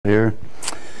here.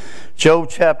 Job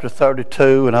chapter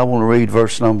 32, and I want to read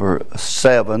verse number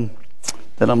 7.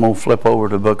 Then I'm going to flip over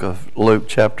to the book of Luke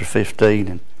chapter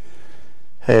 15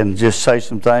 and just say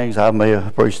some things. I may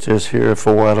have preached this here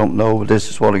before, I don't know, but this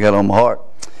is what I got on my heart.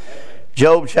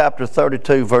 Job chapter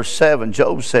 32, verse 7,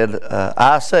 Job said,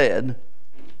 I said,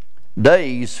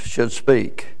 days should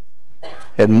speak,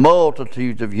 and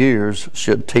multitudes of years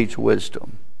should teach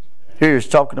wisdom. Here he's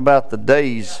talking about the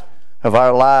days of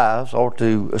our lives or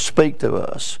to speak to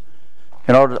us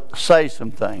in order to say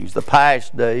some things. The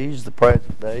past days, the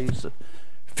present days, the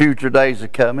future days are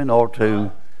coming, or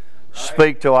to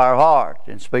speak to our heart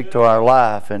and speak to our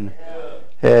life. And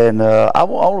I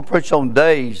want to preach on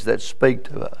days that speak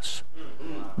to us.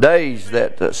 Days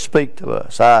that speak to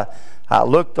us. I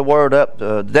looked the word up,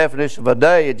 the definition of a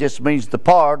day. It just means the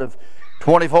part of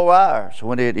 24 hours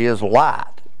when it is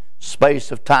light.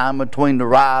 Space of time between the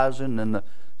rising and the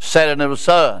setting of the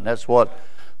sun. That's what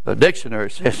the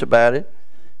dictionary says about it.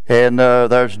 And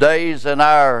there's days in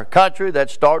our country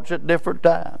that starts at different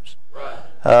times.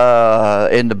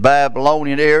 In the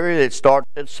Babylonian area, it starts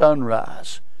at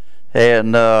sunrise.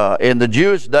 And in the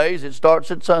Jewish days, it starts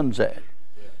at sunset.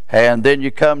 And then you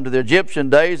come to the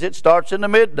Egyptian days, it starts in the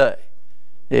midday.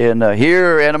 And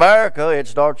here in America, it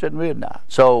starts at midnight.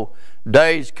 So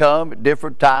days come at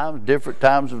different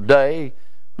times of day.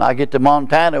 When I get to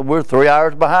Montana, we're 3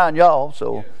 hours behind y'all,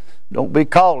 so don't be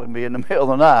calling me in the middle of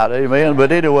the night, amen.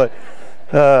 But anyway,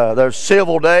 there's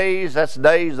civil days. That's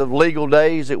days of legal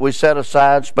days that we set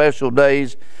aside, special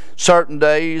days, certain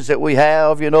days that we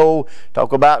have, you know,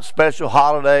 talk about special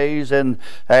holidays and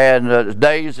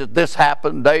days that this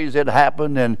happened, days that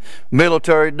happened, and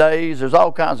military days. There's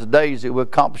all kinds of days that we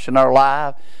accomplish in our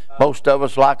life. Most of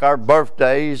us like our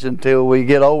birthdays until we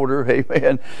get older,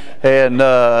 amen. And,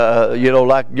 you know,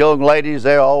 like young ladies,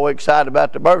 they're all excited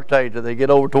about their birthday till they get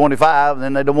over 25, and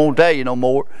then they don't want to tell you no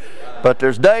more. But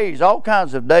there's days, all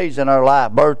kinds of days in our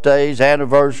life, birthdays,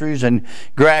 anniversaries, and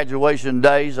graduation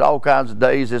days, all kinds of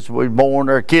days that we're born,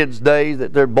 our kids' days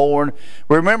that they're born.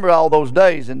 We remember all those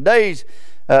days, and days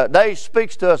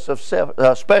speaks to us of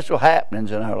special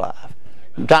happenings in our life.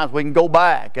 Sometimes we can go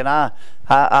back, and I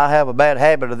have a bad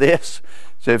habit of this.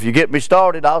 So if you get me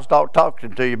started, I'll start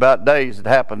talking to you about days that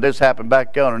happened. This happened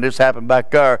back there, and this happened back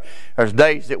there. There's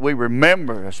days that we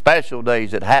remember, special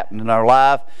days that happened in our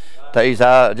life. Days,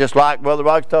 just like Brother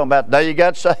Rock's talking about, the day you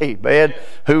got saved, man.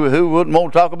 Who wouldn't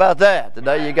want to talk about that? The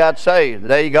day you got saved, the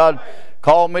day God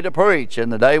called me to preach,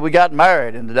 and the day we got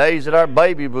married, and the days that our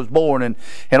baby was born,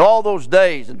 and all those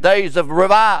days, and days of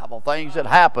revival, things that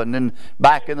happened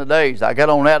back in the days. I got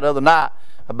on that the other night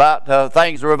about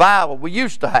things of revival we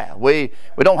used to have. We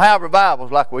don't have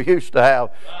revivals like we used to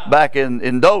have back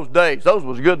in those days. Those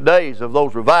was good days of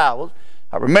those revivals.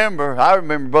 I remember,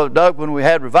 Brother Doug, when we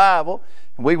had revival,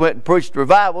 we went and preached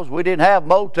revivals. We didn't have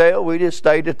motel. We just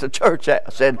stayed at the church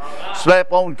house and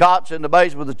slept on cots in the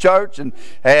basement of the church and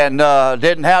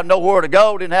didn't have nowhere to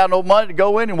go, didn't have no money to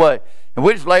go anyway. And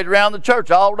we just laid around the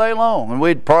church all day long. And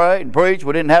we'd pray and preach.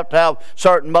 We didn't have to have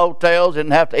certain motels,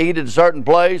 didn't have to eat at a certain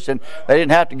place, and they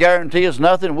didn't have to guarantee us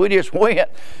nothing. We just went.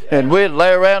 And we'd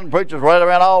lay around and preachers lay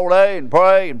around all day and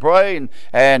pray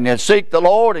and seek the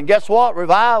Lord. And guess what?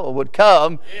 Revival would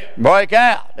come and break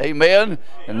out. Amen.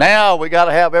 And now we got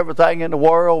to have everything in the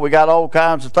world. We got all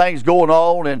kinds of things going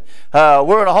on. And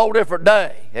we're in a whole different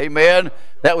day. Amen.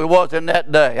 That we was in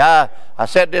that day. I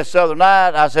said this the other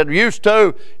night. I said, used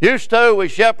to we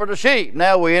shepherd the sheep.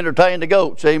 Now we entertain the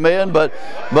goats. Amen. But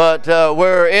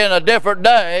we're in a different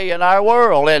day in our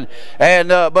world.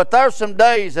 But there's some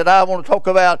days that I want to talk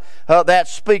about that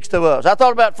speaks to us. I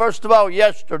thought about, first of all,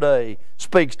 yesterday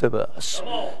speaks to us.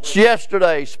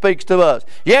 Yesterday speaks to us.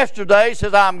 Yesterday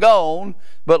says, I'm gone,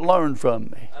 but learn from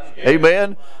me.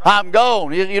 Amen. I'm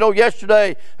gone. You know,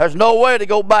 yesterday, there's no way to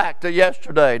go back to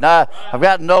yesterday. Now, I've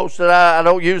got notes that I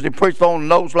don't usually preach on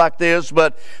notes like this,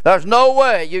 but there's no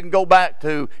way you can go back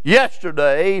to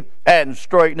yesterday and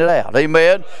straighten it out.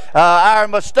 Amen. Our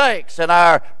mistakes and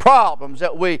our problems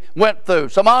that we went through,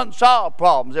 some unsolved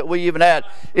problems that we even had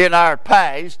in our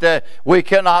past, we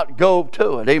cannot go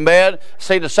to it. Amen.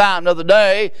 See the sign the other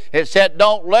day, it said,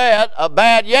 don't let a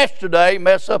bad yesterday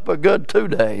mess up a good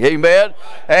today. Amen.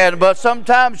 But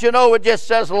sometimes, you know, it just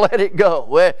says let it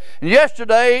go. And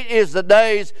yesterday is the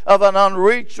days of an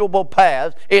unreachable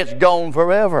path. It's gone on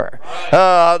forever.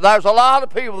 There's a lot of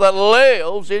people that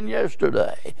lives in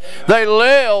yesterday. They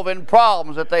live in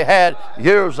problems that they had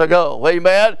years ago.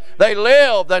 Amen. They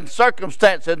live in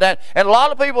circumstances and a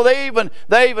lot of people they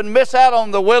even miss out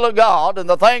on the will of God and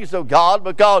the things of God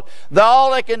because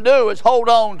all they can do is hold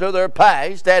on to their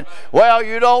past. And well,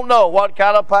 you don't know what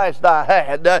kind of past I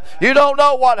had. You don't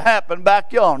know what happened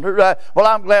back yonder. Well,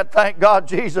 I'm glad, thank God,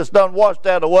 Jesus done washed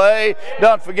that away.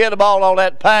 Done forget about all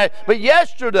that past. But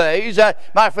yesterday's,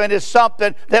 my friend, is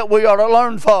something that we ought to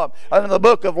learn from. In the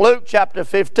book of Luke, chapter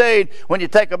 15, when you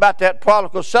think about that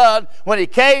prodigal son, when he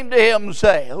came to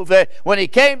himself,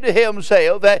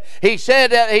 he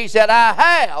said,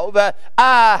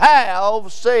 I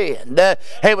have sinned.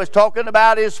 He was talking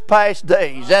about his past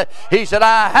days. He said,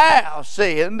 I have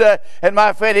sinned. And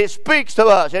my friend, it speaks to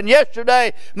us. And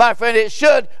yesterday, my friend, it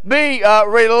should be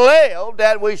relived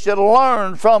and we should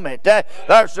learn from it.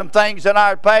 There's some things in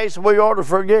our past we ought to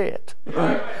forget.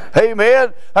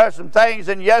 Amen. There's some things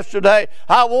in yesterday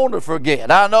I want to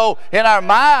forget. I know in our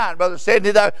mind, Brother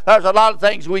Sidney, there's a lot of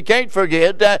things we can't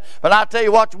forget. But I tell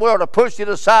you what, we ought to push it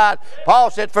aside. Paul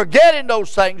said, forgetting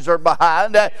those things are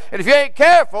behind. And if you ain't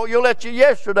careful, you'll let your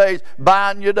yesterdays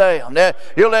bind you down.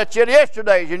 You'll let your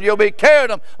yesterdays, and you'll be carrying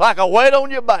them like a weight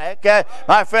on your back.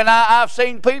 My friend, I've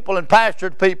seen people and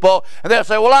pastored people, and they'll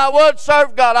say, well, I would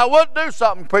serve God. I would do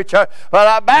something, preacher.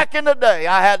 But back in the day,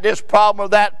 I had this problem or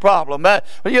that problem. But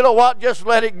you know what? Just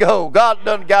let it go. God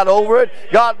done got over it.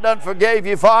 God done forgave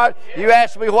you for it. You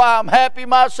ask me why I'm happy,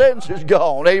 my sins is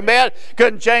gone. Amen.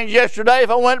 Couldn't change yesterday if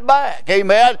I went back.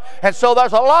 Amen. And so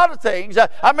there's a lot of things. I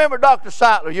remember Dr.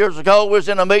 Seitler years ago was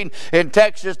in a meeting in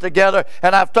Texas together,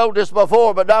 and I've told this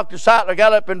before, but Dr. Seitler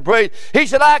got up and preached. He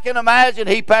said, I can imagine,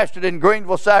 he pastored in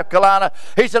Greenville, South Carolina.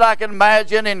 He said, I can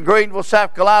imagine in Greenville,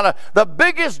 South Carolina, the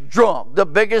biggest drunk,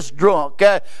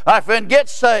 my friend,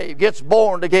 gets saved, gets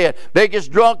born again.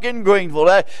 Biggest drunk in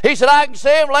Greenville. He said, I can see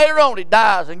him later on. He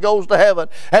dies and goes to heaven.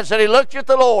 And said, he looked at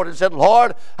the Lord and said,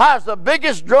 Lord, I was the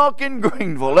biggest drunk in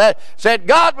Greenville. Said,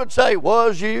 God would say,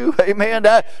 was you? Amen.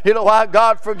 You know why?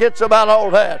 God forgets about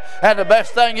all that. And the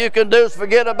best thing you can do is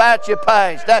forget about your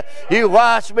past. You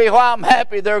watch me while I'm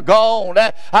happy they're gone.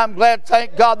 I'm glad,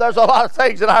 thank God, there's a lot of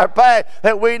things in our past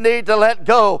that we need to let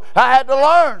go. I had to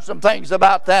learn some things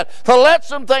about that, to let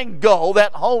some things go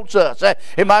that haunts us.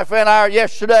 And my friend, our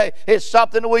yesterday is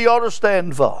something we ought to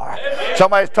stand for.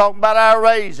 Somebody's talking about our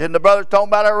raising, the brother's talking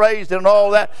about our raising and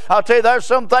all that. I'll tell you, there's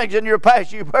some things in your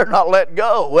past you better not let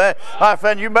go. My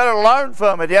friend, you better learn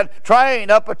from it. Train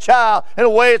up a child in the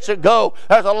way it should go.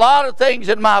 There's a lot of things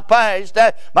in my past.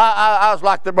 I was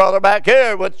like the brother back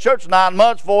here with church 9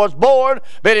 months before I was born.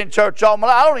 Been in church all my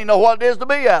life. I don't even know what it is to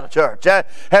be out of church.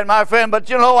 And my friend, but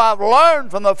you know, I've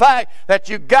learned from the fact that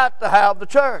you got to have the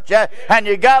church. And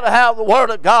you got to have the Word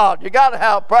of God. You got to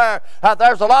have prayer.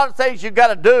 There's a lot of things you got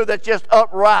to do that's just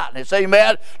uprightness.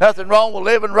 Amen. Nothing wrong with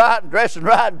living right and dressing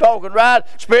right and talking right,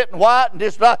 spitting white and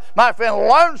just right. My friend,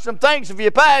 learn some things if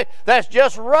you pay that's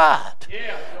just right.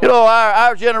 Yeah. You know,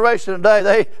 our generation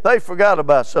today, they forgot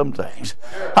about some things.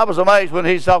 I was amazed when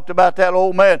he talked about that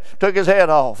old man took his head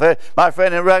off. My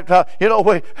friend, you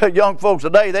know, young folks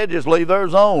today, they just leave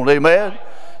theirs on. Amen.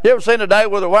 You ever seen a day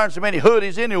where they're wearing so many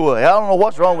hoodies anyway? I don't know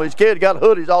what's wrong with these kids. Got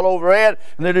hoodies all over their head,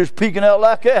 and they're just peeking out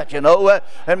like that, you know.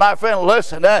 And my friend,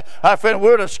 listen, my friend,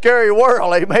 we're in a scary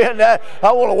world, amen.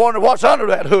 I want to wonder what's under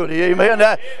that hoodie,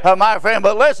 amen. My friend,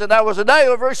 but listen, there was a day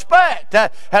of respect. And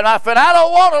my friend, I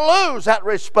don't want to lose that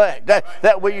respect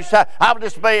that we used to have. I'll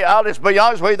just be honest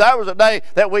with you, there was a day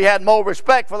that we had more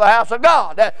respect for the house of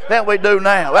God than we do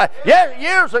now.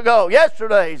 Years ago,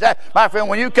 yesterday's, my friend,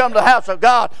 when you come to the house of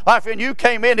God, my friend, you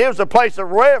came in, it was a place of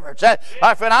reverence.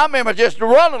 My friend, I remember just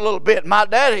running a little bit. My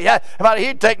daddy,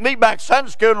 he'd take me back to Sunday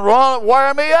school and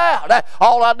wear me out.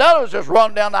 All I done was just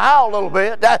run down the aisle a little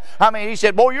bit. He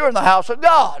said, boy, you're in the house of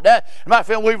God. My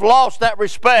friend, we've lost that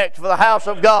respect for the house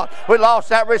of God. We lost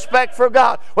that respect for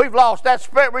God. We've lost that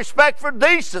respect for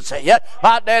decency.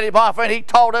 My daddy, my friend, he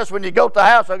taught us when you go to the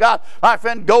house of God, my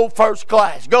friend, go first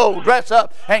class. Go dress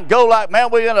up and go like, man,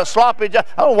 we're in a sloppy, I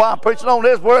don't know why I'm preaching on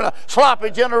this, we're in a sloppy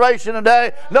generation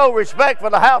today. No respect for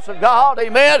the house of God,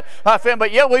 amen, my friend.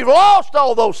 But yeah, we've lost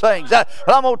all those things. But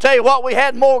I'm going to tell you what, we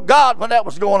had more God when that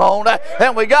was going on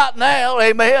than we got now,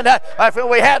 amen. My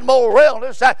friend, we had more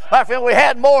realness. My friend, we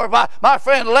had more, my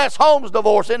friend, less homes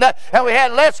divorcing, and we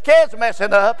had less kids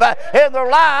messing up in their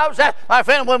lives. My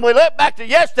friend, when we look back to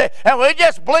yesterday, and we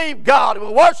just believed God, we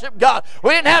worshiped God.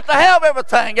 We didn't have to have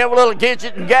everything, every little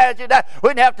gadget and gadget. We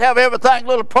didn't have to have everything,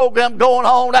 little program going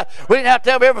on. We didn't have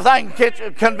to have everything,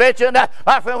 convention.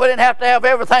 My friend, we didn't have to have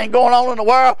everything going on in the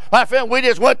world. My friend, we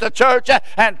just went to church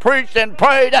and preached and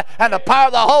prayed, and the power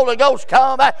of the Holy Ghost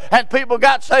come, and people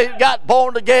got saved, got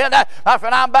born again. My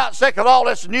friend, I'm about sick of all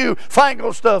this new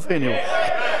fangled stuff anyway.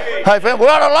 My friend, we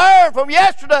ought to learn from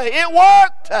yesterday. It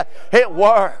worked. It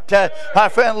worked. My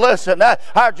friend, listen,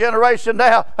 our generation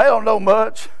now, they don't know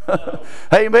much.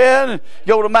 Amen.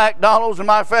 Go to McDonald's, and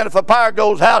my friend, if a power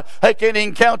goes out, they can't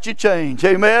even count your change.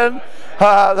 Amen.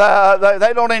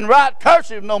 They don't even write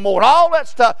cursive no more. All that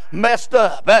stuff messed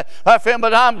up. My friend,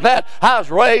 but I'm glad I was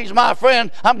raised, my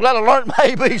friend. I'm glad I learned my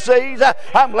ABCs.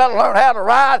 I'm glad I learned how to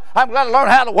ride. I'm glad I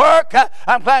learned how to work.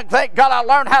 I'm glad, thank God, I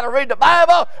learned how to read the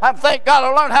Bible. I'm thank God I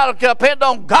learned how to depend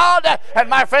on God. And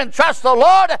my friend, trust the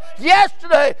Lord.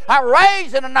 Yesterday, I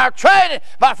raised in our training.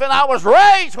 My friend, I was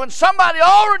raised when somebody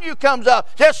older than you comes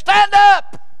up, just stand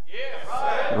up.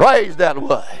 Yeah, right. Raised that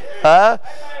way.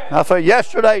 I think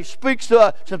yesterday speaks to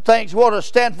us some things we ought to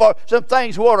stand for, some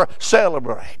things we ought to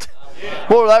celebrate.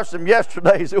 Boy, there's some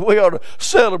yesterdays that we ought to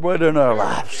celebrate in our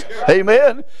lives.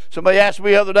 Amen. Somebody asked me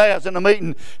the other day, I was in a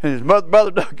meeting, and his brother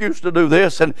Doug used to do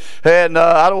this, and I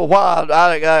don't know why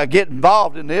I get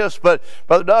involved in this, but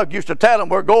Brother Doug used to tell him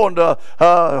we're going to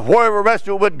wherever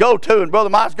restaurant we'd go to, and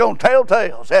Brother Mike's going to tell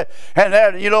tales.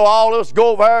 And you know, all of us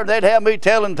go over there, and they'd have me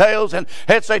telling tales, and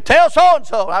they'd say, tell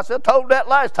so-and-so. And I said, I told that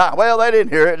last time. Well, they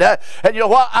didn't hear it. And you know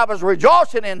what? I was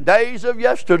rejoicing in days of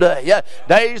yesterday,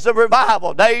 days of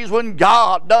revival, days when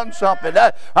God done something.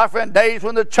 My friend, days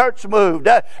when the church moved.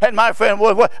 And my friend,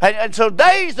 and so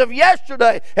days of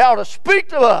yesterday ought to speak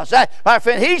to us. My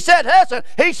friend, he said, listen,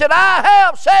 he said, I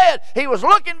have said. He was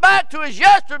looking back to his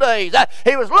yesterdays.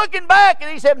 He was looking back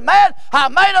and he said, man, I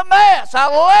made a mess.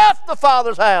 I left the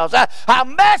Father's house. I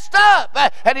messed up.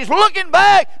 And he's looking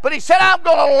back, but he said, I'm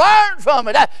going to learn from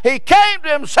it. He came to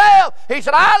himself. He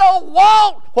said, I don't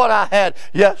want what I had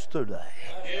yesterday.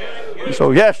 And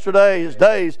so yesterday is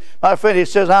days, my friend, he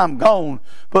says, I'm gone,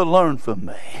 but learn from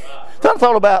me. I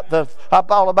thought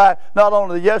about not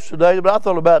only the yesterday, but I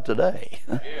thought about today.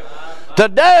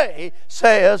 Today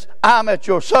says, I'm at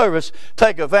your service,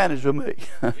 take advantage of me.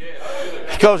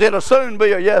 Because it'll soon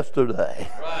be a yesterday.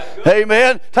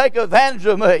 Amen. Take advantage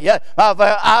of me.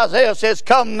 Isaiah says,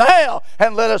 come now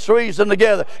and let us reason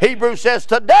together. Hebrews says,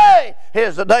 today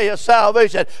is the day of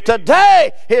salvation.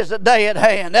 Today is the day at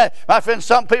hand. My friend,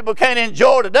 some people can't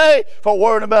enjoy today for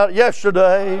worrying about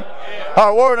yesterday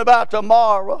or worrying about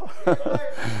tomorrow.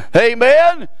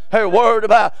 Amen. They're worried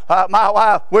about my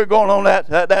wife. We're going on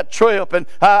that trip, and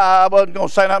I wasn't going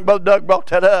to say nothing. Brother Doug brought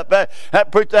that up.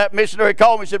 That missionary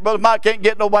called me and said, Brother Mike, can't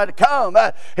get nobody to come.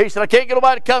 He said, I can't get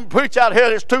nobody to come preach out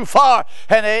here. It's too far.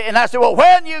 And I said, well,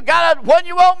 when you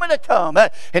want me to come?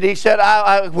 And he said,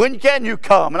 when can you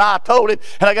come? And I told him,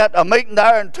 and I got a meeting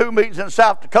there and 2 meetings in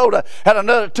South Dakota and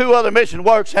another 2 other mission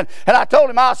works. And I told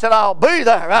him, I said, I'll be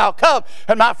there. I'll come.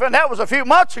 And my friend, that was a few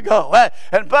months ago.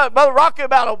 And Brother Rocky,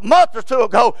 about a month or 2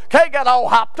 ago, Kay got all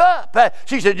hopped up.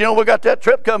 She said, you know, we got that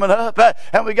trip coming up,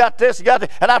 and we got this, and got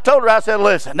that. And I told her, I said,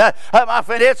 listen, my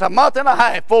friend, it's a month and a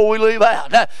half before we leave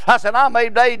out. I said, I may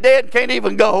be dead and can't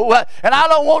even go, and I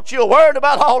don't want you worried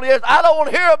about all this. I don't want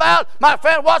to hear about, my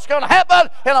friend, what's going to happen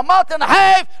in a month and a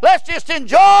half. Let's just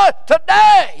enjoy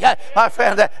today, my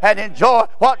friend, and enjoy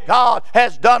what God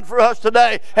has done for us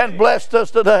today and blessed us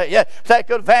today.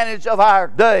 Take advantage of our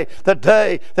day, the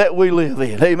day that we live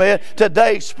in. Amen.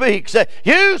 Today speaks.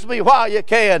 Use me while you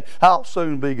can. I'll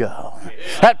soon be gone.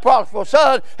 That prodigal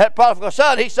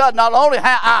son, he said, not only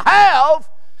I have,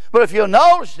 but if you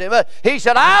notice him, he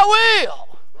said, I will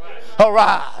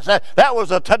arise. That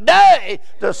was a today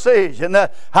decision.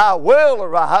 I will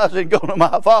arise and go to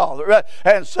my Father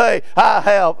and say, I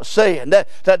have sinned.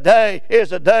 Today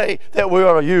is a day that we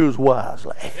ought to use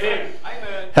wisely.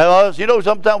 Amen. You know,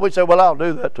 sometimes we say, well, I'll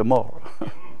do that tomorrow.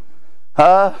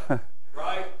 Huh?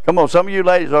 Right. Come on, some of you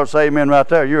ladies ought to say amen right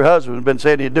there. Your husband's been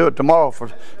saying he'd do it tomorrow for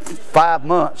 5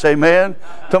 months. Amen.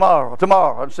 Tomorrow.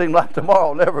 It seems like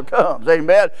tomorrow never comes.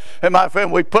 Amen. And my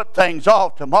friend, we put things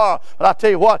off tomorrow. But I tell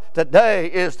you what,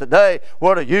 today is the day.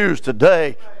 We're to use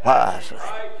today wisely.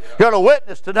 You're to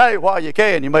witness today while you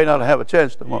can. You may not have a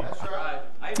chance tomorrow.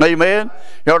 Amen.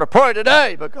 You're to pray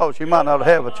today because you might not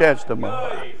have a chance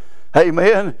tomorrow.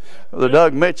 Amen. Brother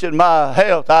Doug mentioned my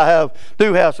health. I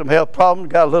do have some health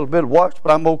problems. Got a little bit of worse,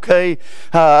 but I'm okay.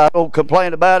 I don't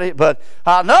complain about it. But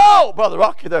I know, Brother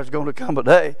Rocky, there's going to come a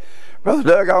day. Brother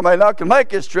Doug, I may not can make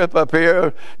this trip up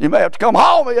here. You may have to come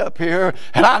haul me up here.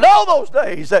 And I know those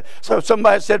days. So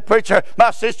somebody said, preacher, my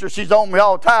sister, she's on me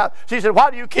all the time. She said, why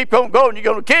do you keep on going? You're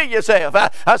going to kill yourself.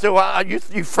 I said, well, you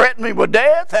threaten me with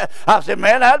death? I said,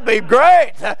 man, that'd be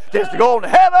great. Just to go on to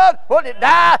heaven. Wouldn't it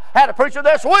die? Had a preacher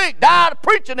this week died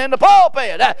preaching in the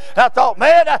pulpit. I thought,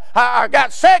 man, I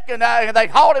got sick, and they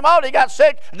hauled him on. He got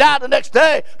sick, died the next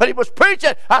day. But he was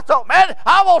preaching. I thought, man,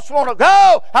 I just want to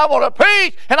go. I want to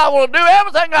preach, and I want to do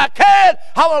everything I can.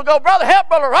 I want to go, brother, help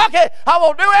Brother Rocky. I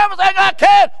want to do everything I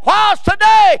can whilst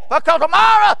today, because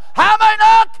tomorrow I may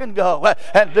not can go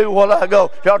and do what I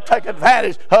go. Y'all take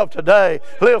advantage of today.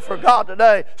 Live for God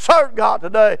today. Serve God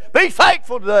today. Be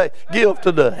faithful today. Give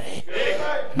today.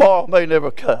 Tomorrow may never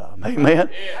come. Amen.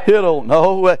 You don't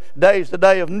know. Today's the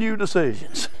day of new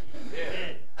decisions.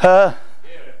 Got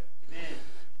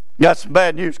some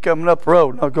bad news coming up the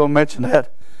road. I'm not going to mention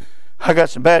that. I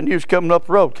got some bad news coming up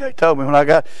the road. Kay told me when I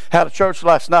got out of church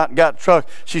last night and got in the truck,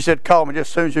 she said, call me just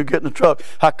as soon as you get in the truck.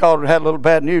 I called her and had a little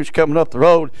bad news coming up the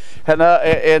road.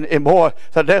 And boy,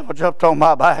 the devil jumped on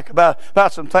my back about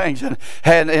some things. And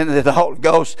the Holy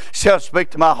Ghost shall speak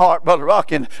to my heart, Brother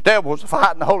Rocky. And the devil was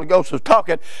fighting, the Holy Ghost was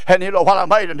talking. And you know what? I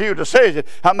made a new decision.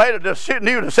 I made a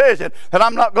new decision that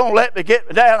I'm not going to let me get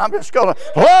me down. I'm just going to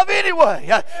love anyway.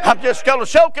 I'm just going to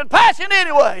show compassion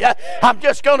anyway. I'm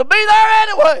just going to be there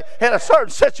anyway. In a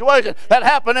certain situation that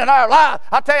happened in our life.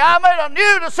 I tell you, I made a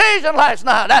new decision last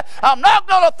night. I'm not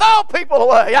going to throw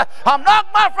people away. I'm not,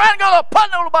 my friend, going to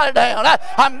put nobody down.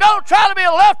 I'm going to try to be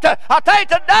a lifter. I tell you,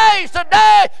 today's the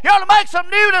day you're going to make some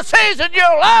new decisions in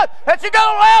your life that you're going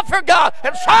to live for God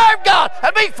and serve God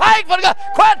and be faithful to God.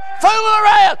 Quit fooling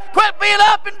around. Quit being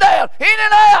up and down, in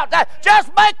and out.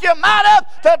 Just make your mind up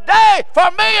today.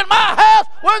 For me and my house,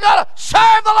 we're going to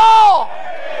serve the Lord.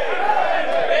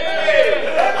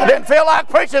 I didn't feel like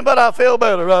preaching, but I feel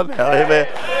better right now. Amen.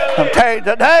 I'm telling you,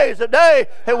 today's the day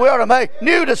that we ought to make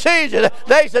new decisions.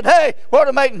 Today's the day we ought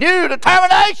to make new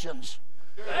determinations.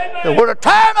 That we're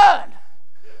determined.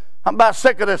 I'm about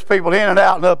sick of this people in and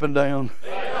out and up and down.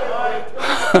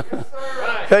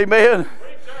 Amen.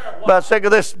 About sick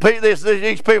of these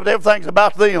people. Everything's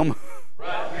about them.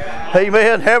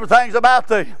 Amen. Everything's about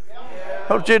them.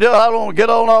 Don't you do? I don't want to get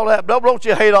on all that. Don't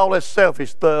you hate all this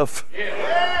selfish stuff?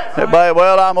 Everybody,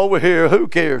 well, I'm over here. Who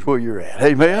cares where you're at?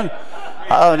 Amen.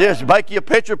 Just make you a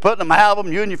picture, put in an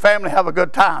album. You and your family have a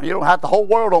good time. You don't have the whole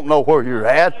world don't know where you're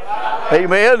at.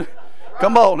 Amen.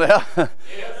 Come on now.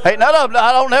 Ain't none of them.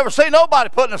 I don't never see nobody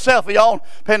putting a selfie on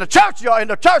in the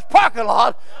church parking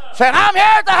lot, saying, I'm here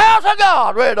at the house of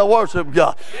God, ready to worship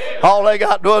God. All they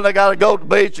got doing, they got to go to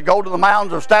the beach or go to the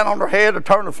mountains or stand on their head or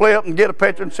turn the flip and get a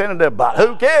picture and send it to everybody.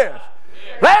 Who cares?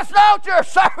 Let us know that you're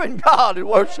serving God and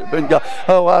worshiping God.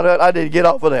 Oh, I need to get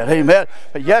off of that. Amen.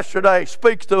 But yesterday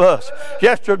speaks to us.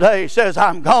 Yesterday he says,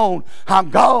 I'm gone,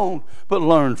 but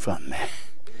learn from me.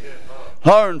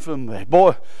 Learn from me.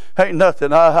 Boy, ain't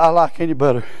nothing I like any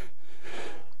better.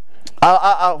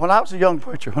 When I was a young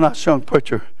preacher,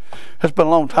 it's been a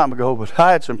long time ago, but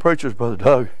I had some preachers, Brother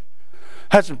Doug.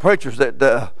 I had some preachers that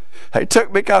they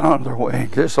took me kind of under their wing.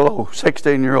 This little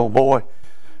 16-year-old boy.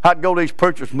 I'd go to these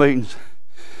preachers' meetings,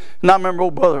 and I remember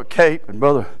old Brother Cape and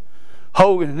Brother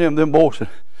Hogan and them boys, and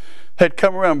they'd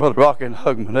come around Brother Rocky and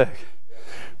hug my neck.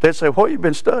 They'd say, what have you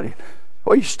been studying?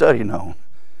 What are you studying on?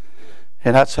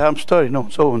 And I'd say, I'm studying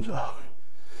on so-and-so.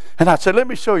 And I'd say, let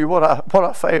me show you what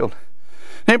I failed.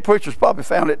 Them preachers probably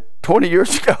found it 20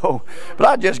 years ago, but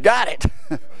I just got it.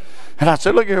 And I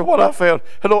said, look here what I found.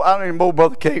 Hello, I don't even know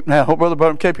Brother Cape now. Oh,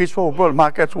 Brother Cape, he's full. Brother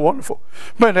Mike, that's wonderful.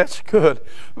 Man, that's good.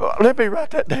 Let me write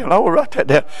that down. I will write that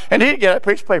down. And he'd get a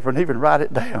piece of paper and even write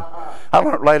it down. I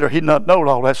learned later he not know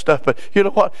all that stuff, but you know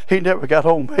what? He never got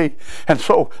on me. And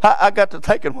so I got to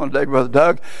thinking one day, Brother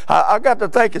Doug, I got to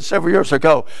thinking several years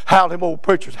ago how them old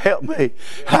preachers helped me.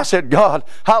 And I said, God,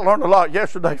 I learned a lot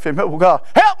yesterday from you. God,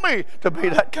 help me to be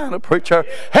that kind of preacher.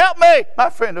 Help me, my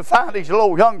friend, to find these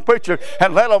little young preachers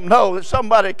and let them know that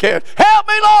somebody cares. Help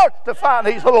me, Lord, to find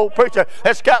these little preachers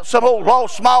that's got some old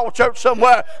lost small church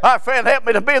somewhere. My friend, help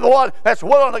me to be the one that's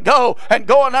willing to go and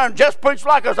go in there and just preach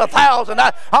like there's 1,000.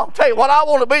 I'll tell you what, I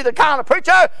want to be the kind of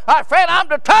preacher. My friend, I'm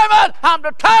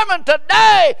determined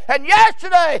today and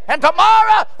yesterday and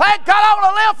tomorrow. Thank God, I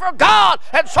want to live for God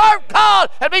and serve God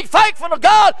and be faithful to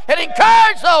God and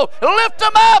encourage those and lift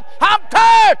them up. I'm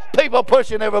tired of people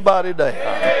pushing everybody down.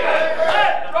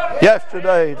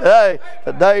 Yesterday,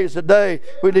 today's the day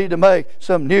we need to make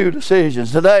some new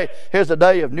decisions. Today, here's a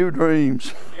day of new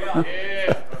dreams.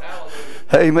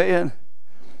 Amen.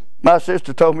 My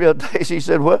sister told me the other day, she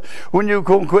said, well, when you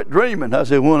going to quit dreaming? I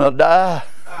said, when I die.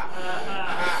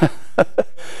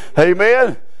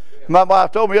 Amen. My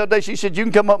wife told me the other day, she said, you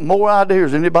can come up with more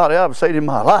ideas than anybody I've ever seen in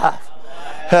my life.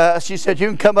 She said, you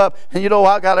can come up, and you know,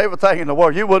 I got everything in the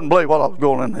world. You wouldn't believe what I was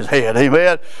going in his head.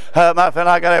 Amen. My friend,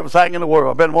 I got everything in the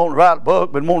world. I've been wanting to write a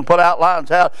book, been wanting to put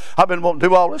outlines out. I've been wanting to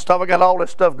do all this stuff. I got all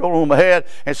this stuff going on in my head,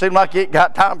 and it seemed like you ain't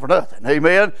got time for nothing.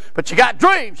 Amen. But you got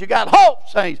dreams, you got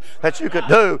hopes, things that you could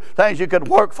do, things you could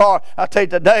work for. I tell you,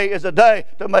 today is a day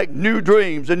to make new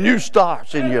dreams and new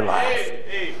starts in your life.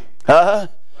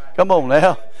 Come on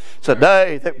now. It's a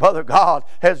day that Brother God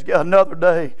has, another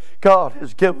day God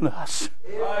has given us.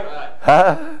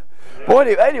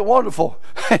 Boy, ain't it wonderful?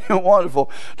 Ain't it wonderful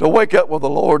to wake up with the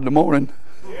Lord in the morning?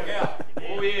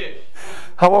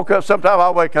 I woke up, sometimes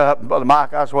I wake up, Brother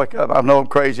Mike, I just wake up, I know I'm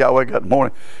crazy, I wake up in the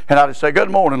morning, and I just say, good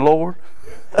morning, Lord.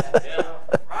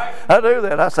 I do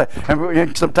that. I say,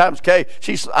 and sometimes Kay,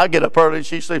 I get up early and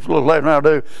she sleeps a little later than I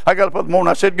do. I got up in the morning,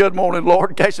 I said, good morning,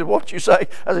 Lord. Kay said, what you say?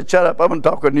 I said, shut up, I'm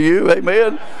talking to you,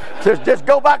 amen. Just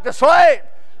go back to sleep.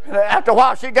 And after a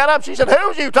while she got up, she said,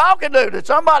 who's you talking to? Did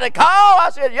somebody call? I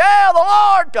said, yeah, the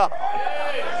Lord called.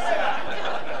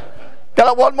 Got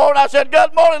up one morning, I said,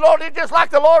 good morning, Lord. It's just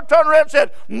like the Lord turned around and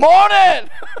said, morning.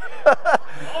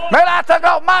 Man, I took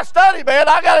off my study, man.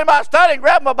 I got in my study and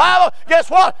grabbed my Bible.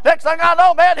 Guess what? Next thing I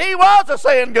know, man, he was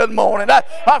saying good morning. And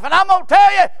I'm going to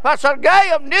tell you, that's a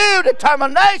day of new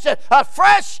determination, a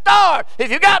fresh start.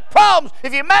 If you got problems,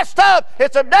 if you messed up,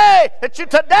 it's a day that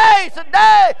today's the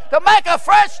day to make a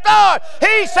fresh start.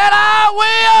 He said, I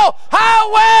will.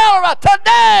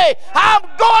 Today, I'm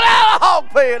going out of hog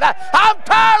pen. I'm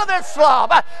tired of this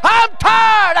slob. I'm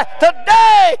tired.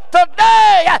 Today,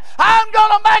 I'm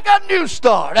going to make a new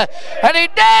start. And he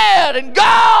did, and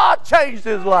God changed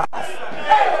his life.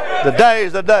 Today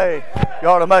is the day you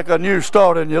ought to make a new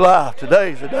start in your life.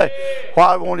 Today's the day.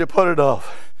 Why won't you put it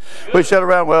off? We sit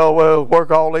around, well,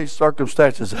 work all these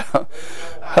circumstances out.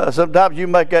 Sometimes you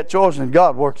make that choice and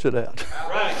God works it out.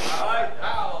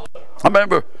 I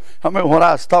remember when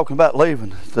I was talking about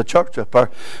leaving the church up there,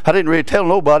 I didn't really tell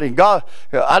nobody. And God,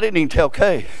 I didn't even tell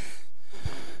Kay.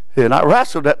 And I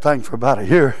wrestled that thing for about a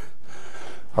year.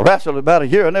 I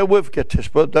never will forget this,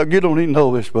 Brother Doug. You don't even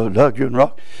know this, Brother Doug. You and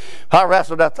Rock. I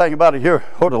wrestled that thing about a year,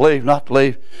 or to leave, not to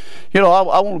leave. You know,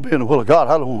 I want to be in the will of God.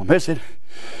 I don't want to miss it.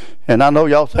 And I know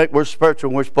y'all think we're spiritual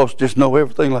and we're supposed to just know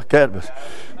everything like that, but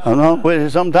I know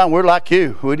sometimes we're like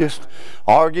you. We just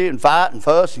argue and fight and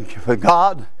fuss and for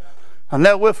God. I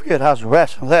never will forget I was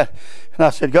wrestling with that. And I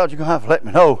said, God, you're going to have to let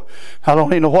me know. I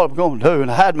don't even know what I'm going to do.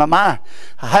 And I had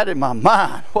in my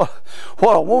mind what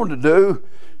I wanted to do.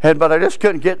 But I just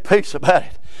couldn't get peace about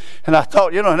it. And I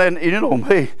thought, you know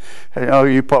me.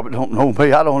 You probably don't know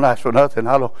me. I don't ask for nothing.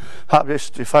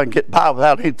 If I can get by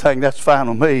without anything, that's fine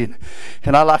with me.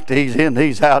 And I like to ease in,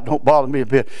 ease out. Don't bother me a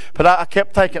bit. But I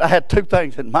kept thinking, I had two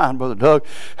things in mind, Brother Doug.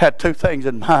 Had two things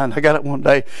in mind. I got it one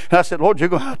day. And I said, Lord, you're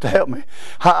going to have to help me.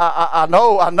 I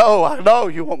know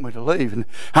you want me to leave. And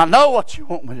I know what you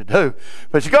want me to do.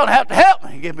 But you're going to have to help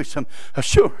me and give me some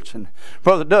assurance. And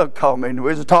Brother Doug called me and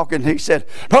we was talking. He said,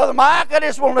 Brother Mike, I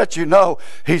just want to let you know.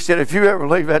 He said, if you ever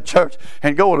leave that church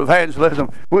and go to evangelism,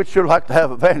 we'd sure like to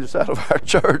have evangelists out of our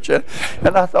church. And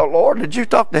I thought, Lord, did you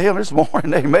talk to him this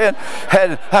morning? Amen.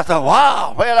 And I thought,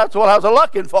 wow, man, that's what I was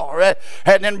looking for.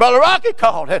 And then Brother Rocky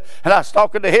called, and I was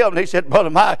talking to him, and he said, Brother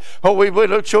Mike, we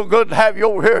look so good to have you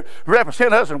over here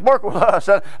represent us and work with us.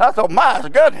 And I thought, my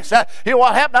goodness, you know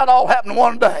what happened? That all happened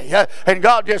one day. And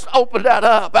God just opened that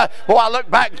up. Well, I look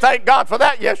back and thank God for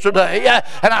that yesterday.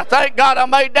 And I thank God I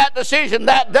made that decision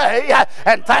that day.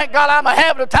 And thank God I'm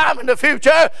having a time in the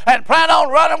future and plan on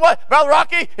running with Brother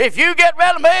Rocky. If you get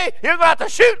rid of me, you're going to have to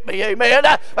shoot me, amen.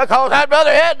 Because I'd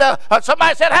rather had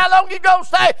somebody said, how long you going to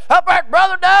stay up at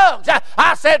Brother Doug's?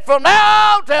 I said, from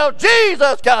now on till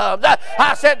Jesus comes.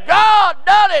 I said, God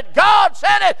done it, God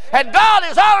said it, and God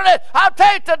is honoring it. I'll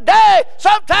tell you today,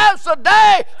 sometimes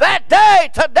today,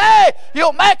 today,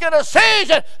 you'll make a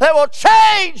decision that will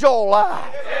change your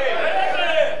life.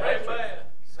 Amen.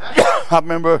 I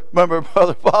remember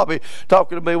Brother Bobby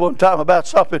talking to me one time about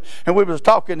something, and we was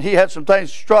talking. He had some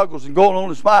things, struggles, and going on in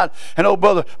his mind. And oh,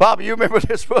 Brother Bobby, you remember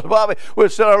this, Brother Bobby? We were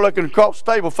sitting there looking across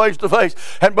the table face to face,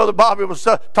 and Brother Bobby was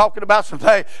talking about some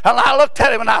things. And I looked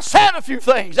at him, and I said a few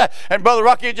things. And Brother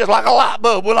Rocky, just like a light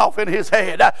bulb went off in his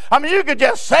head. I mean, you could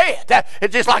just say it.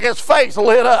 It's just like his face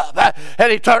lit up.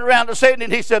 And he turned around to say it,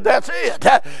 and he said, that's it.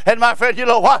 And my friend, you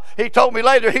know what? He told me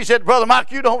later, he said, Brother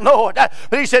Mike, you don't know it.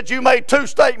 But he said, you made two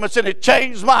statements in it It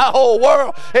changed my whole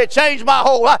world. It changed my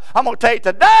whole life. I'm going to tell you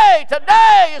today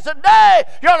is the day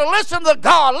you're going to listen to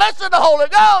God. Listen to the Holy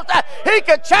Ghost. He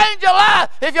can change your life.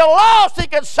 If you're lost, He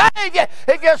can save you.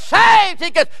 If you're saved,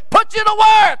 He can put you to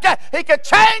work. He can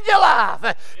change your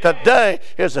life. Today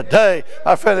is the day,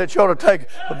 my friend, that you ought to take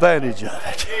advantage of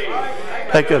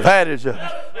it. Take advantage of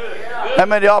it. How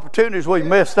many opportunities we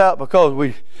missed out because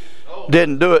we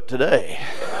didn't do it today?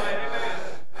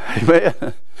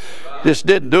 Amen. Just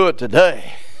didn't do it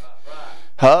today.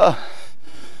 And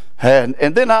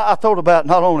then I thought about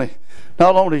not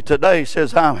only today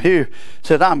says I'm here,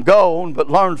 says I'm gone, but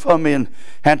learn from me.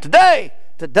 And today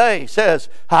says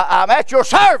I'm at your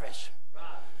service.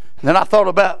 And then I thought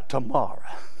about tomorrow.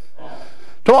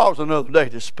 Tomorrow's another day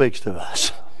that speaks to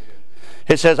us.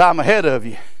 It says I'm ahead of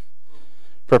you.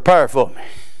 Prepare for me.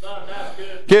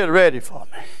 Get ready for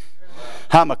me.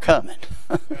 I'm a-coming.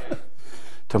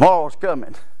 Tomorrow's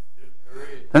coming.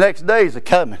 The next days are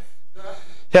coming.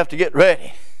 You have to get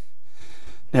ready.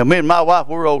 Now, me and my wife,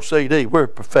 we're OCD. We're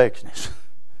perfectionists.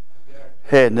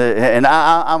 And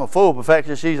I'm a full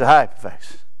perfectionist. She's a high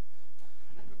perfectionist.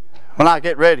 When I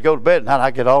get ready to go to bed at night,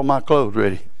 I get all my clothes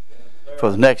ready for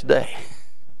the next day.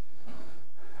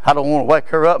 I don't want to wake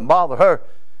her up and bother her.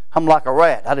 I'm like a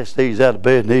rat. I just ease out of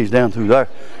bed and ease down through there.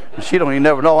 And she don't even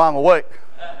never know I'm awake.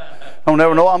 I don't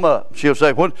ever know I'm up. She'll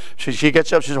say, when she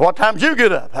gets up, she says, what time did you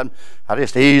get up? I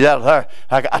just ease out of there.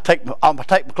 I take my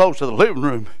clothes to the living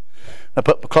room. I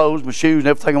put my clothes, my shoes, and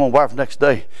everything I'm going to wear for the next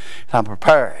day. And I'm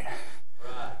prepared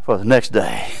for the next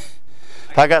day.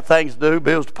 If I got things to do,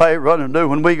 bills to pay, running to do.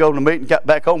 When we go to the meeting, got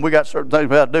back home, we got certain things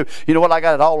we got to do. You know what? I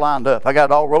got it all lined up. I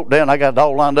got it all wrote down. I got it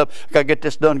all lined up. I got to get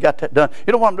this done, got that done.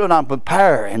 You know what I'm doing? I'm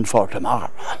preparing for tomorrow.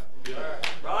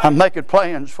 I'm making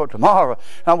plans for tomorrow.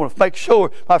 I want to make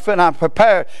sure, my friend, I'm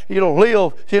prepared.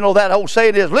 Live. That old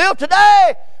saying is, live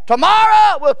today.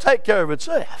 Tomorrow will take care of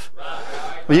itself.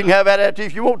 Well, you can have that attitude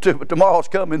if you want to, but tomorrow's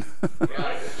coming.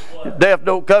 If death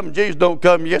don't come and Jesus don't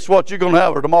come, guess what you're going to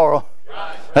have for tomorrow?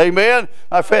 Amen.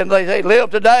 My friend, they say,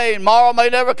 live today and tomorrow may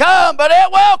never come, but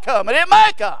it will come and it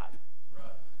may come.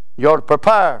 You ought to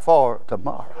prepare for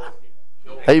tomorrow.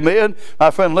 Amen. My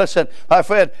friend, listen. My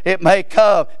friend, it may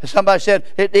come. Somebody said,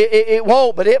 it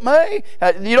won't, but it may.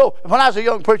 When I was a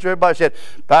young preacher, everybody said,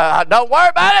 don't worry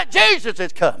about it. Jesus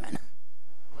is coming.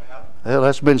 Well,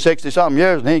 that's been 60-something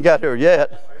years and he ain't got here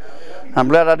yet. I'm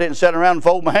glad I didn't sit around and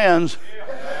fold my hands.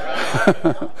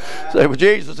 Say, well,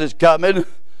 Jesus is coming.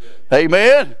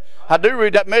 Amen. I do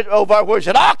read that message over where he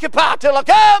said, occupy till I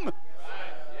come.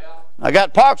 I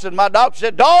got Parkinson. My doctor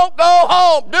said, don't go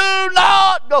home. Do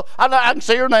not go. I can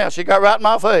see her now. She got right in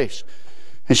my face.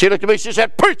 And she looked at me. She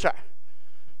said, preacher.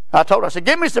 I told her, I said,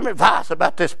 give me some advice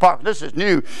about this Parkinson. This is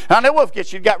new. And I never forget,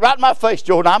 she got right in my face,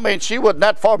 Jordan. I mean, she wasn't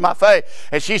that far in my face.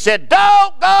 And she said,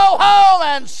 don't go home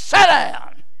and sit down.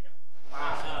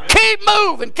 Keep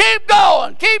moving, keep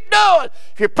going, keep doing.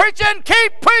 If you're preaching,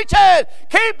 keep preaching.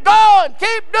 Keep going,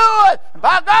 keep doing. And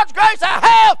by God's grace, I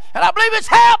have, and I believe it's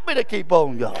helped me to keep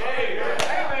on going.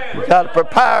 You've got to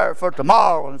prepare for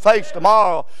tomorrow and face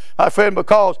tomorrow, my friend,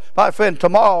 because, my friend,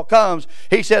 tomorrow comes.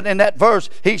 He said in that verse,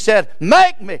 he said,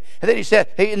 make me. And then he said,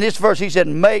 in this verse, he said,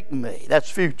 make me. That's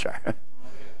future.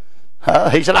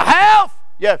 He said, I have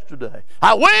yesterday.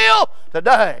 I will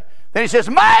today. Then he says,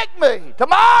 make me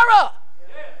tomorrow.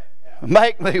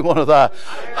 Make me one of thy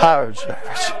hired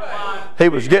servants. He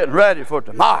was getting ready for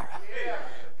tomorrow.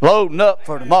 Loading up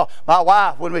for tomorrow. My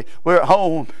wife, when we're at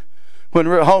home,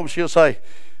 she'll say,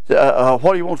 what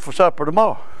do you want for supper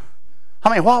tomorrow?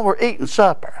 I mean, while we're eating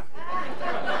supper.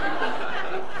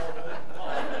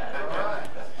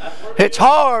 It's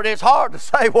hard to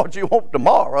say what you want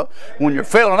tomorrow when you're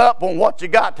filling up on what you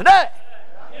got today.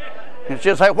 And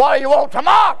she'll say, what do you want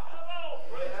tomorrow?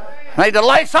 I need to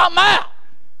lay something out.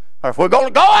 Or if we're going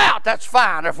to go out, that's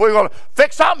fine. Or if we're going to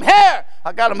fix something here,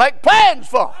 I've got to make plans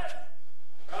for it.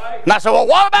 And I said, well,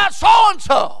 what about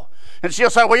so-and-so? And she'll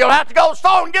say, well, you'll have to go to the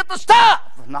store and get the stuff.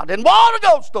 And I didn't want to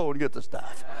go to the store and get the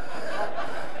stuff.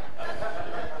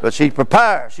 But she's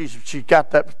prepared. She got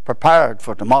that prepared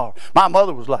for tomorrow. My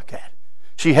mother was like that.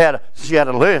 She had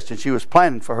a list, and she was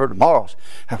planning for her tomorrows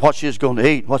and what she was going to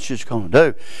eat, what she was going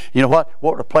to do. You know what?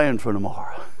 What we're planning for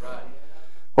tomorrow.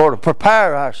 Or to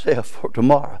prepare ourselves for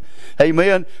tomorrow.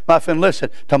 Amen. My friend, listen,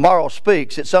 tomorrow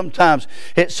speaks. Sometimes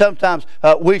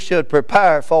we should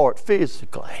prepare for it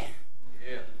physically.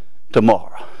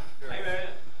 Tomorrow. Amen.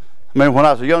 I mean, when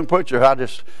I was a young preacher,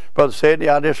 Brother Sidney,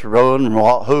 I just run and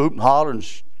hoop and holler and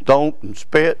stomp and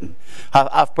spit. And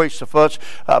I've preached so much.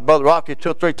 Brother Rocky, 2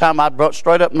 or 3 times I'd run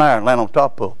straight up in there and land on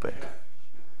top of the pulpit.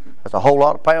 That's a whole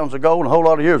lot of pounds ago and a whole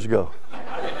lot of years ago.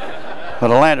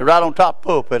 When I landed right on top of the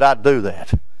pulpit, I'd do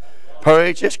that.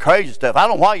 Preach, it's crazy stuff. I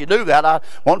don't know why you do that.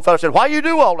 One fellow said, why you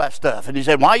do all that stuff? And he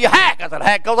said, why you hack? I said,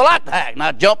 hack because I like to hack. And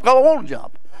I jump because I want to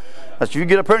jump. I said, if you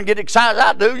get up here and get excited as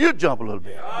I do, you jump a little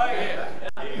bit.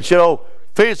 And you know,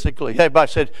 physically,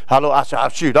 everybody said, I said, oh,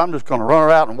 shoot, I'm just going to run her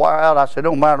out and wire out. I said,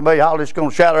 don't matter to me. I'm just going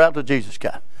to shout her out to Jesus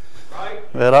guy.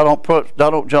 But I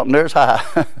don't jump near as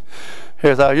high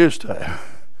as I used to.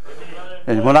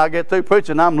 And when I get through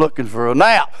preaching, I'm looking for a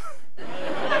nap.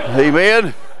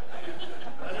 Amen.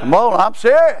 Come on, I'm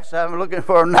serious. I'm looking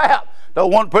for a nap. The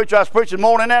one preacher I was preaching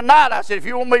morning and night, I said, if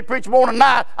you want me to preach morning and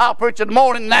night, I'll preach in the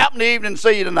morning, nap in the evening, and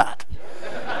see you tonight.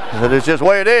 But it's just the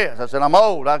way it is. I said, I'm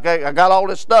old. I got all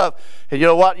this stuff. And you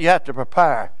know what? You have to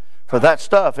prepare for that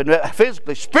stuff. And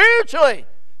physically, spiritually,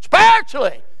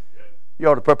 you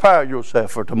ought to prepare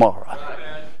yourself for tomorrow.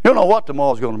 You don't know what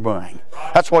tomorrow's going to bring.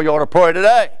 That's why you ought to pray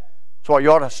today. That's why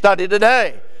you ought to study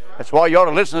today. That's why you ought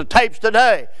to listen to tapes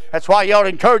today. That's why you ought to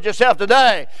encourage yourself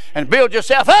today and build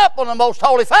yourself up on the most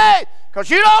holy faith, because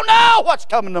you don't know what's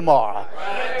coming tomorrow.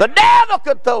 The devil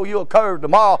could throw you a curve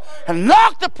tomorrow and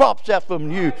knock the props out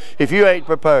from you if you ain't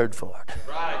prepared for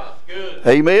it.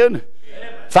 Amen?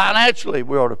 Financially,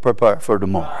 we ought to prepare for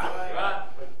tomorrow.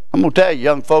 I'm going to tell you,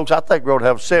 young folks, I think we ought to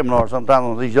have a seminar sometime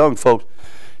on these young folks.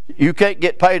 You can't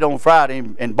get paid on Friday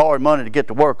and borrow money to get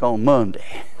to work on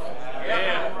Monday.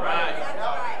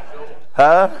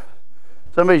 Huh?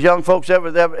 Some of these young folks,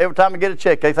 every time they get a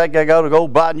check, they think they got to go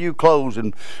buy new clothes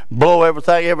and blow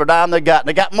everything, every dime they got. And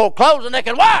they got more clothes than they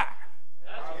can wear.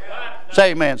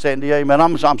 Say amen, Sandy. Amen.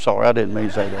 I'm sorry. I didn't mean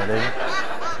to say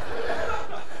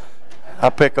that. I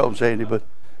pick on Sandy, but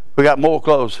we got more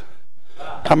clothes.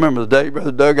 I remember the day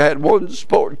Brother Doug had one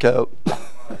sport coat.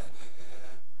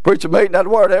 Preacher meeting, I'd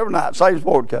wear it every night, same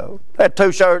sport coat. Had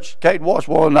two shirts, Kate washed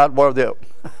one, and I'd wear the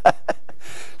other.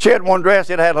 She had one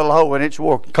dress, it had a little hole in it, she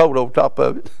wore a coat over top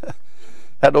of it.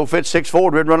 Had no fit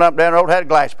 6'4", we'd run up and down the road, had a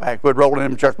glass pack, we'd roll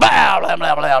in the church, blah, blah,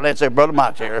 blah, blah, they'd say, Brother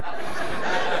Mike's here.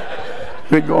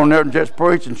 We'd go in there and just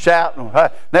preach and shout, and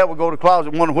now we'd go to the closet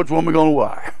and wonder which one we're going to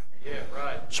wear. Yeah,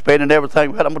 right. Spending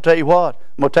everything. But I'm going to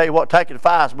tell you what, take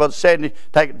advice, Brother Sandy,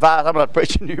 take advice. I'm not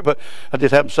preaching to you, but I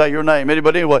just have to say your name.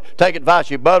 But anyway, take advice,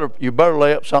 you better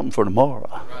lay up something for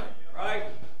tomorrow. Right.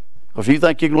 Because if you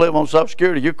think you can live on Social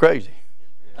Security, you're crazy.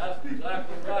 That's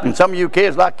exactly right. And some of you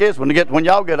kids like this, when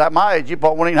y'all get at my age, you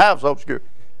probably won't even have Social Security.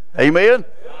 Amen?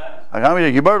 I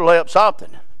mean, you better lay up something.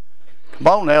 Come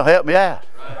on now, help me out.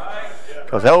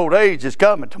 Because the old age is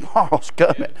coming, tomorrow's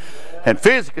coming. And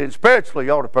physically and spiritually,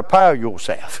 you ought to prepare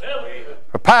yourself.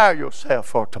 Prepare yourself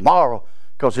for tomorrow,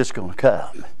 because it's going to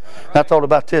come. And I thought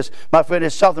about this. My friend,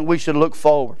 it's something we should look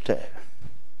forward to.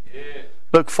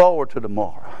 Look forward to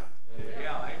tomorrow.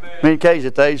 Me and Casey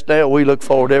at the age now, we look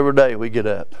forward every day we get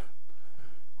up.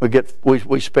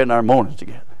 We spend our mornings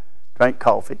together. Drink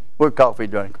coffee. We're coffee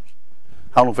drinkers.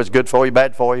 I don't know if it's good for you,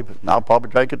 bad for you, but I'll probably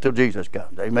drink it till Jesus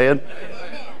comes. Amen?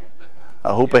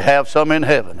 I hope they have some in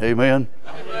heaven. Amen?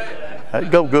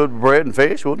 That'd go good with bread and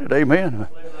fish, wouldn't it? Amen?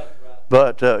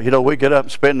 But, we get up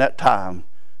and spend that time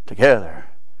together.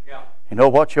 You know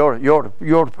what? You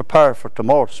ought to prepare for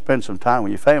tomorrow to spend some time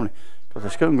with your family, because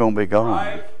it's soon going to be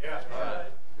gone.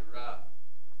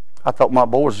 I thought my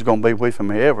boys was going to be with me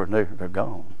forever, and they're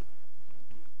gone.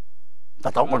 I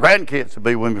thought my grandkids would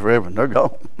be with me forever, and they're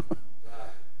gone.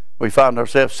 We find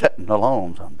ourselves sitting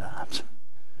alone sometimes,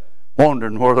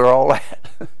 wondering where they're all at.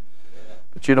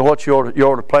 But you know what? You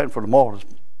ought to plan for tomorrow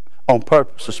on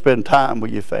purpose to spend time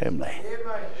with your family.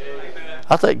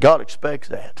 I think God expects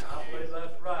that.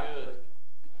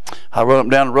 I run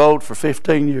up down the road for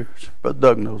 15 years. Brother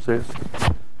Doug knows this.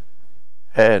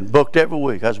 And booked every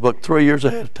week. I was booked 3 years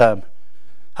ahead of time.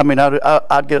 I mean,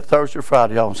 I'd get a Thursday or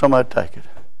Friday off, and somebody'd take it.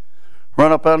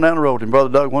 Run up and down the road, and Brother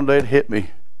Doug one day had hit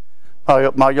me.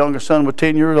 My youngest son was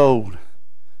 10 years old.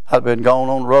 I'd been gone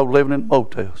on the road living in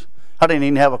motels. I didn't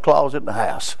even have a closet in the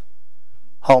house.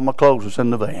 All my clothes was in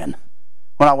the van.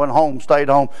 When I went home, stayed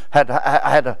home, we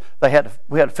had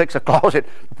to fix a closet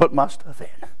to put my stuff in.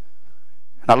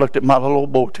 And I looked at my little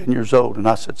old boy, 10 years old, and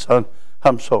I said, son,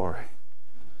 I'm sorry.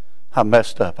 I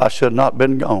messed up. I should not have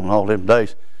been gone all them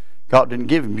days. God didn't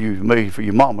give you to me for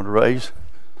your mama to raise.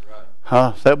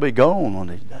 Huh? They'll be gone one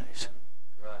of these days.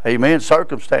 Right. Amen.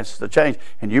 Circumstances to change,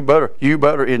 and you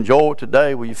better enjoy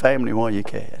today with your family while you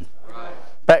can. Right.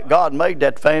 In fact, God made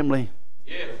that family.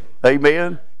 Yes.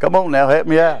 Amen. Come on now, help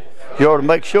me out. You ought to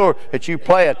make sure that you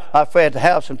plan. I've had to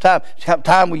have some time. Have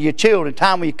time with your children,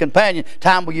 time with your companion,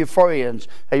 time with your friends.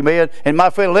 Amen. And my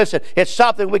friend, listen, it's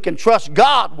something we can trust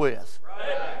God with.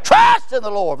 Trust in the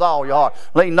Lord with all your heart.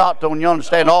 Lean not on your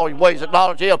understanding, all your ways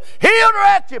acknowledge Him. He'll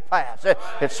direct your paths.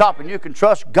 It's something you can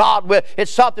trust God with.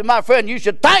 It's something, my friend, you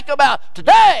should think about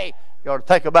today. You ought to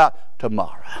think about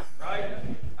tomorrow.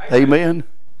 Amen.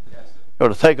 You ought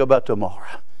to think about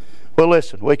tomorrow. Well,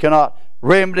 listen, we cannot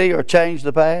remedy or change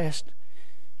the past.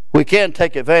 We can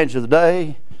take advantage of the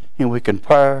day, and we can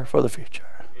prepare for the future.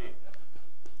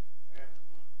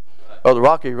 Brother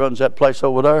Rocky runs that place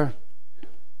over there.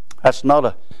 That's not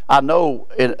a, I know,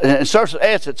 in certain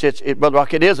essence, Brother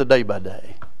Rocky, it is a day by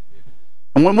day.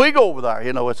 And when we go over there,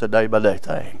 you know, it's a day by day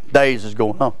thing. Days is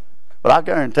going on. But I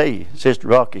guarantee you, Sister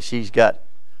Rocky, she's got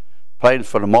plans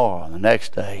for tomorrow and the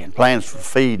next day, and plans for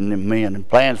feeding them men, and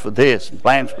plans for this, and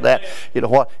plans for that. You know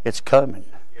what? It's coming.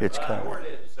 It's coming.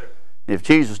 If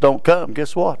Jesus don't come,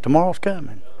 guess what? Tomorrow's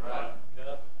coming.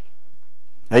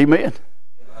 Amen.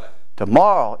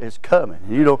 Tomorrow is coming.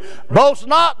 You know, boast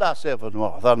not thyself of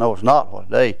tomorrow. I know it's not what a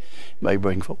day may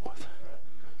bring forth.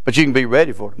 But you can be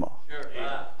ready for tomorrow.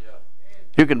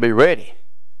 You can be ready.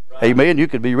 Amen. You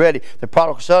can be ready. The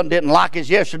prodigal son didn't like his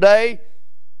yesterday.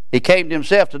 He came to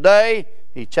himself today.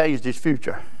 He changed his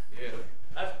future.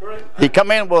 He come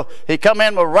in with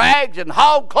rags and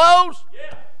hog clothes.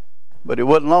 But it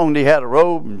wasn't long he had a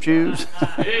robe and shoes.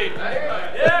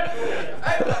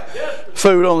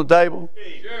 Food on the table.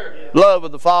 Love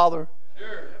of the Father.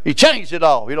 He changed it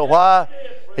all. You know why?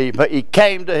 He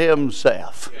came to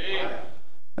himself.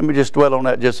 Let me just dwell on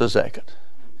that just a second.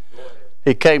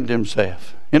 He came to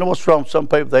himself. You know what's wrong with some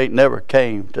people? They ain't never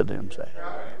came to themselves.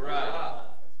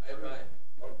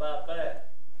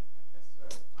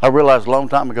 I realized a long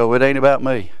time ago it ain't about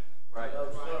me.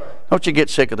 Don't you get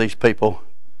sick of these people?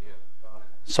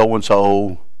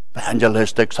 So-and-so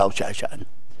evangelistic association.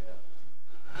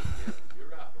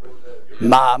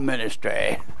 My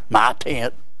ministry, my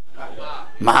tent,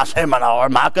 my seminar,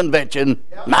 my convention,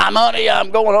 my money I'm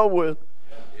going home with.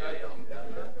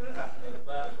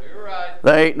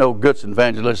 There ain't no Goodson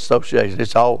Evangelist Association.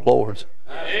 It's all Lord's.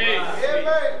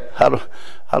 I've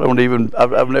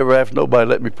never asked nobody to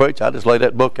let me preach. I just lay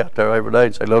that book out there every day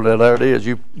and say, Lord, there it is.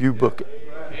 You book it.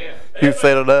 You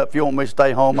fill it up. If you want me to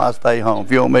stay home, I stay home.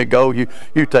 If you want me to go, you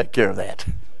take care of that.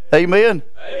 Amen?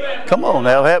 Come on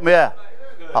now, help me out.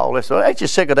 Oh, listen, ain't you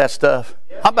sick of that stuff?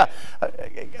 I'm going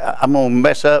to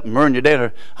mess up and ruin your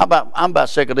dinner. I'm about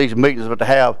sick of these meetings that they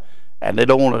have, and they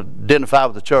don't want to identify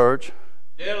with the church.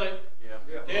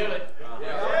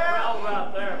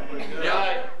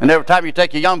 And every time you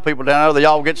take your young people down there, they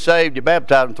all get saved. You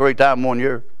baptize them 3 times 1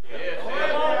 year.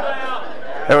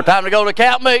 Every time they go to the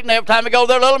camp meeting, every time they go to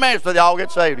their little ministry, they all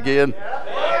get saved again.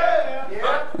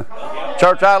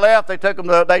 Church I left, they took them.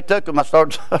 I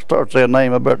started saying a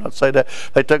name. I better not say that.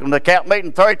 They took them to the camp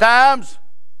meeting 3 times.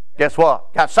 Guess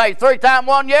what? Got saved 3 times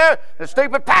 1 year. The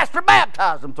stupid pastor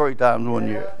baptized them 3 times 1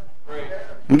 year.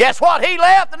 And guess what? He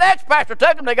left. The next pastor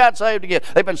took them. They got saved again.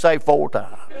 They've been saved 4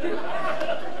 times.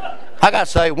 I got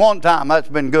saved 1 time. That's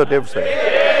been good ever since.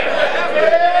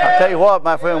 I tell you what,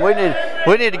 my friend, we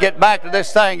need to get back to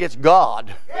this thing. It's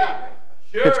God.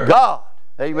 It's God.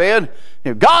 Amen.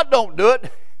 If God don't do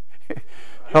it.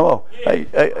 Come on. Hey,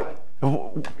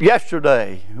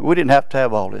 yesterday, we didn't have to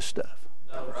have all this stuff.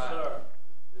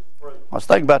 I was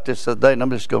thinking about this the other day, and I'm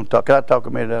just going to talk. Can I talk a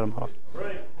minute out of my heart?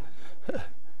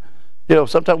 You know,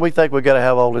 sometimes we think we've got to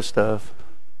have all this stuff.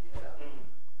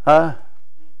 Huh?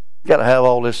 Got to have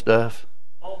all this stuff.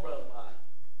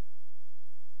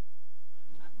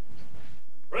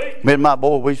 Me and my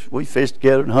boy, we fished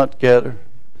together and hunt together.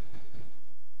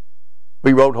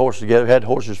 We rode horses together. Had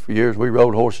horses for years. We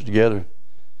rode horses together.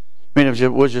 I mean, it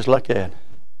was just like that.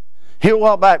 Here a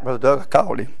while back, Brother Doug, I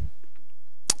called him.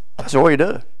 I said, what are you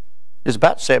doing? It's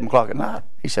about 7 o'clock at night.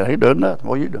 He said, I ain't doing nothing.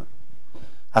 What are you doing?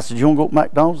 I said, you want to go to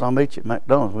McDonald's? I'll meet you at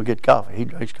McDonald's. We'll get coffee. He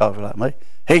drinks coffee like me.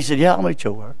 He said, yeah, I'll meet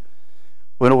you over.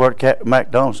 Went over to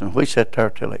McDonald's, and we sat there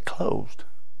till it closed.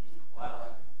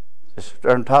 Just sat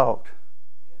there and talked.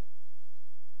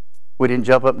 We didn't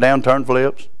jump up and down, turn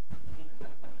flips.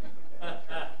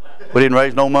 We didn't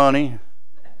raise no money.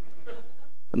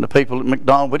 And the people at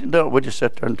McDonald's, we didn't do it. We just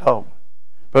sat there and talked.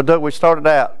 But Doug, we started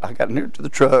out. I got near to the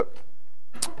truck.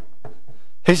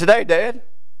 He said, hey, Dad.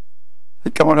 He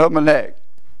come on up my neck.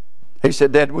 He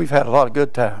said, Dad, we've had a lot of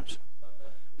good times.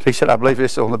 He said, I believe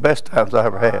this is one of the best times I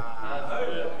ever had.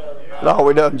 And all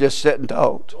we done just sit and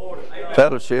talked.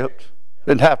 Fellowshipped.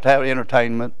 Didn't have to have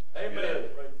entertainment.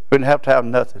 Didn't have to have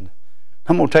nothing.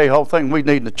 I'm going to tell you the whole thing we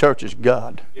need in the church is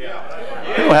God. You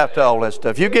don't have to all that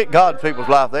stuff. You get God in people's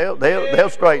life, they'll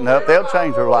straighten up. They'll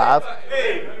change their life.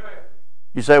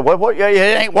 You say, well, what? It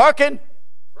ain't working.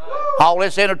 All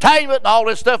this entertainment and all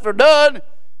this stuff they're doing.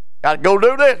 Got to go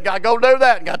do this, got to go do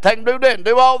that, and got to take them to do this and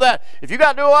do all that. If you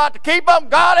got to do a lot to keep them,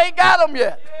 God ain't got them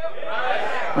yet.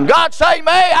 When God saved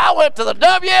me, I went to the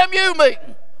WMU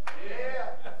meeting.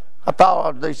 I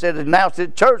thought they said they announced it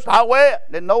at church. I went.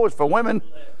 Didn't know it was for women.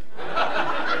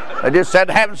 They just said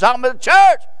having something at the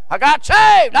church. I got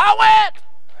saved. I went.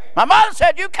 My mother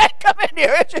said, you can't come in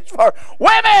here. It's just for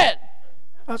women.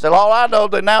 I said, all I know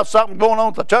is they announced something going on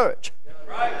at the church.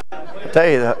 I tell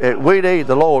you, we need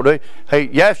the Lord. Hey,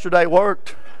 yesterday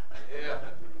worked.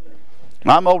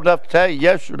 I'm old enough to tell you,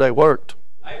 yesterday worked.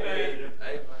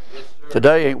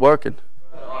 Today ain't working.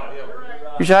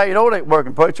 You say, how you know it ain't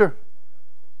working, preacher?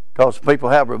 Because people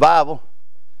have revival,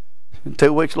 and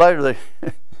 2 weeks later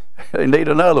they need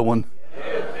another one.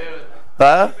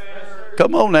 Huh?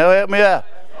 Come on now, help me out.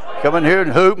 Come in here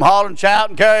and hoop and holler and shout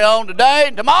and carry on today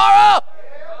and tomorrow.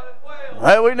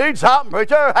 Hey, we need something,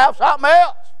 preacher. Have something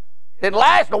else. Didn't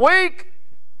last a week.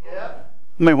 I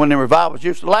mean, when the revivals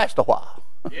used to last a while.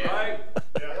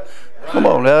 Come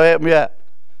on now, help me out.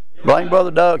 Blame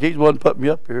Brother Doug. He's the one putting me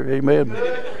up here. Amen.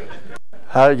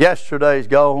 Yesterday's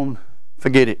gone.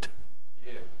 Forget it.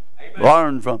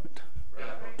 Learn from it.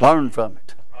 Learn from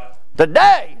it.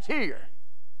 Today is here.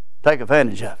 Take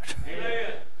advantage of it.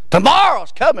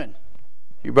 Tomorrow's coming.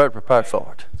 You better prepare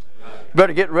for it. You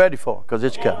better get ready for it because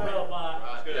it's coming.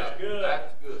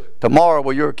 Tomorrow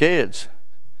with your kids.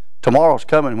 Tomorrow's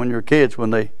coming when your kids,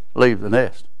 when they leave the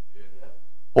nest.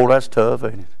 Oh, that's tough,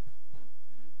 ain't it?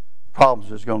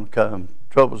 Problems is going to come.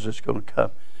 Troubles is going to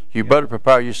come. You better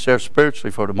prepare yourself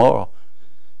spiritually for tomorrow.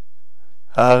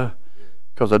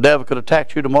 Because the devil could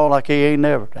attack you tomorrow like he ain't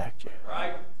never attacked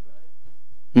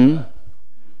you.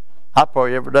 I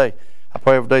pray every day. I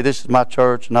pray every day. This is my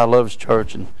church, and I love his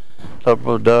church, and love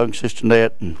Brother Doug and Sister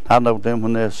Nett, and I know them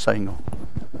when they're single.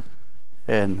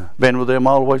 And been with them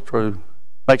all the way through.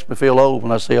 Makes me feel old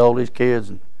when I see all these kids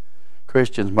and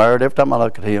Christians married. Every time I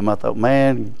look at him, I thought,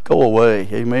 man, go away.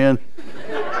 Amen.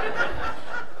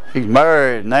 He's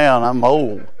married now, and I'm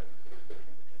old.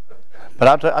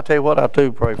 But I tell you what, I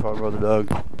do pray for Brother Doug.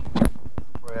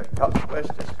 Pray God bless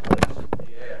this place.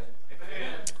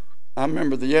 I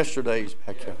remember the yesterdays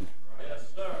back then.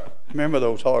 I remember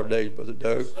those hard days, Brother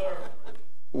Doug.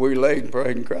 We laid and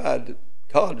prayed and cried that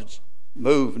God would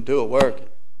move and do a work.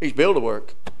 He's built a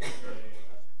work.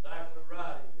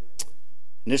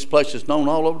 And this place is known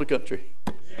all over the country.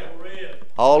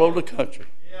 All over the country.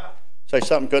 Say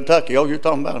something, Kentucky. Oh, you're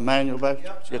talking about Immanuel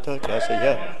Baptist Church, Kentucky. I say,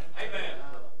 yeah.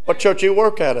 What church you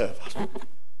work out of?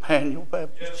 Immanuel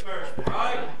Baptist Church.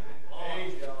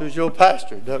 Who's your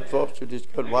pastor? Doug Foster, his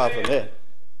good wife and that.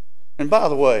 And by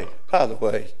the way,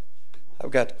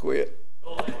 I've got to quit.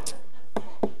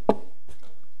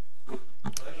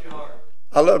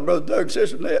 I love Brother Doug,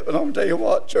 Sister Nett, but I'm going to tell you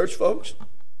what, church folks,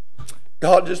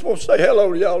 God just wants to say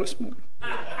hello to y'all this morning.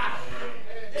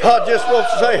 God just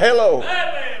wants to say hello.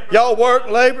 Y'all work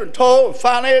and labor and toil and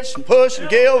finance and push and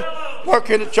give, work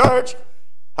in the church.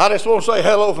 I just want to say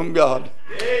hello from God.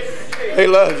 He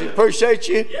loves you. Appreciate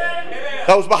you.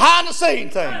 Those behind the scene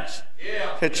things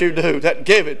that you do, that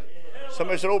giving.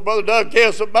 Somebody said, oh, Brother Doug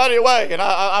gives somebody away, and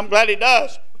I'm glad he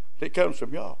does. It comes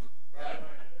from y'all.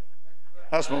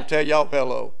 I just want to tell y'all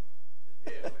hello.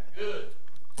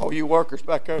 All you workers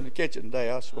back there in the kitchen today,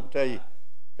 I just want to tell you,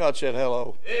 God said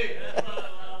hello.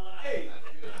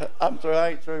 I'm through. I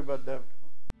ain't through, Brother Doug.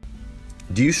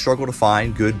 Do you struggle to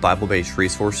find good Bible-based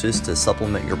resources to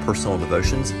supplement your personal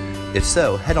devotions? If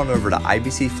so, head on over to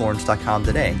ibcflorence.com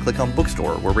today and click on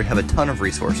Bookstore, where we have a ton of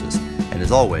resources. And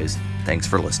as always, thanks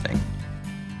for listening.